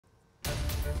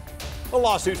A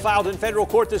lawsuit filed in federal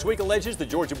court this week alleges the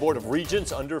Georgia Board of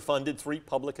Regents underfunded 3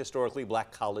 public historically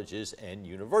black colleges and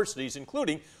universities,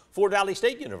 including Fort Valley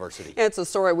State University. It's a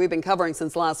story we've been covering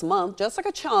since last month.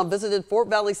 Jessica Cha visited Fort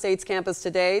Valley State's campus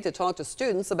today to talk to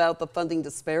students about the funding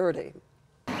disparity.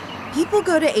 People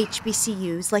go to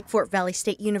HBCUs like Fort Valley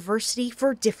State University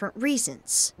for different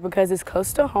reasons. Because it's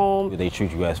close to home. They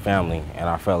treat you as family, and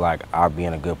I felt like I'd be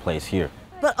in a good place here.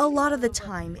 But a lot of the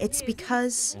time, it's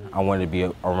because I wanted to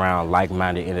be around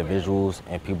like-minded individuals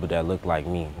and people that look like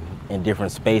me. In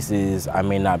different spaces, I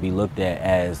may not be looked at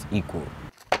as equal.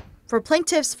 For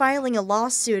plaintiffs filing a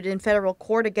lawsuit in federal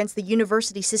court against the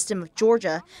university system of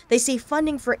Georgia, they say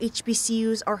funding for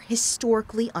HBCUs are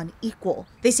historically unequal.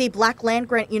 They say black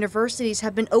land-grant universities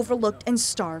have been overlooked and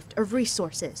starved of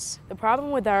resources. The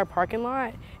problem with our parking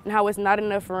lot and how it's not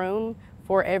enough room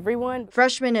for everyone.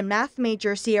 Freshman and math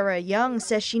major Ciara Young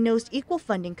says she knows equal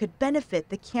funding could benefit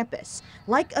the campus,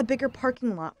 like a bigger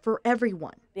parking lot for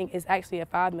everyone. I think it's actually a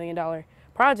 $5 million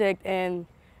project, and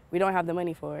we don't have the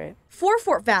money for it. For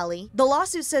Fort Valley, the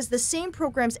lawsuit says the same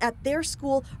programs at their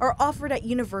school are offered at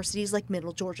universities like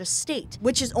Middle Georgia State,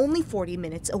 which is only 40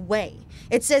 minutes away.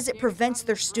 It says it prevents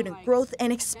their student growth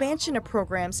and expansion of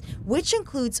programs, which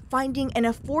includes finding and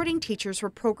affording teachers for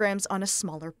programs on a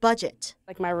smaller budget.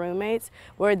 Like my roommates,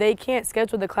 where they can't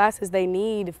schedule the classes they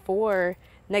need for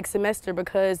next semester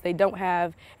because they don't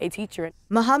have a teacher.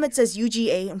 Muhammad says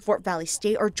UGA and Fort Valley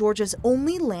State are Georgia's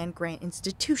only land-grant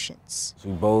institutions.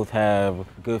 We both have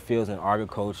good fields in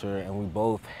agriculture, and we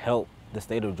both help the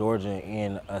state of Georgia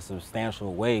in a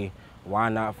substantial way. Why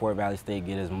not Fort Valley State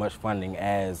get as much funding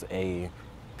as a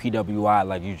PWI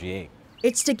like UGA?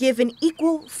 It's to give an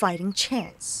equal fighting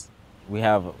chance. We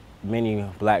have many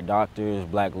black doctors,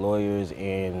 black lawyers,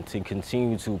 and to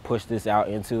continue to push this out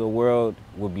into the world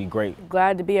would be great.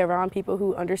 Glad to be around people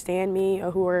who understand me or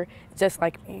who are just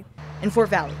like me. In Fort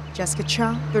Valley, Jessica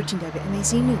Cha, 13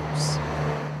 WMAZ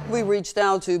News. We reached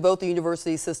out to both the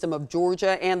University System of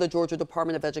Georgia and the Georgia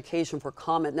Department of Education for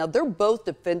comment. Now, they're both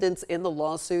defendants in the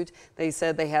lawsuit. They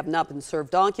said they have not been served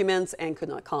documents and could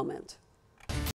not comment.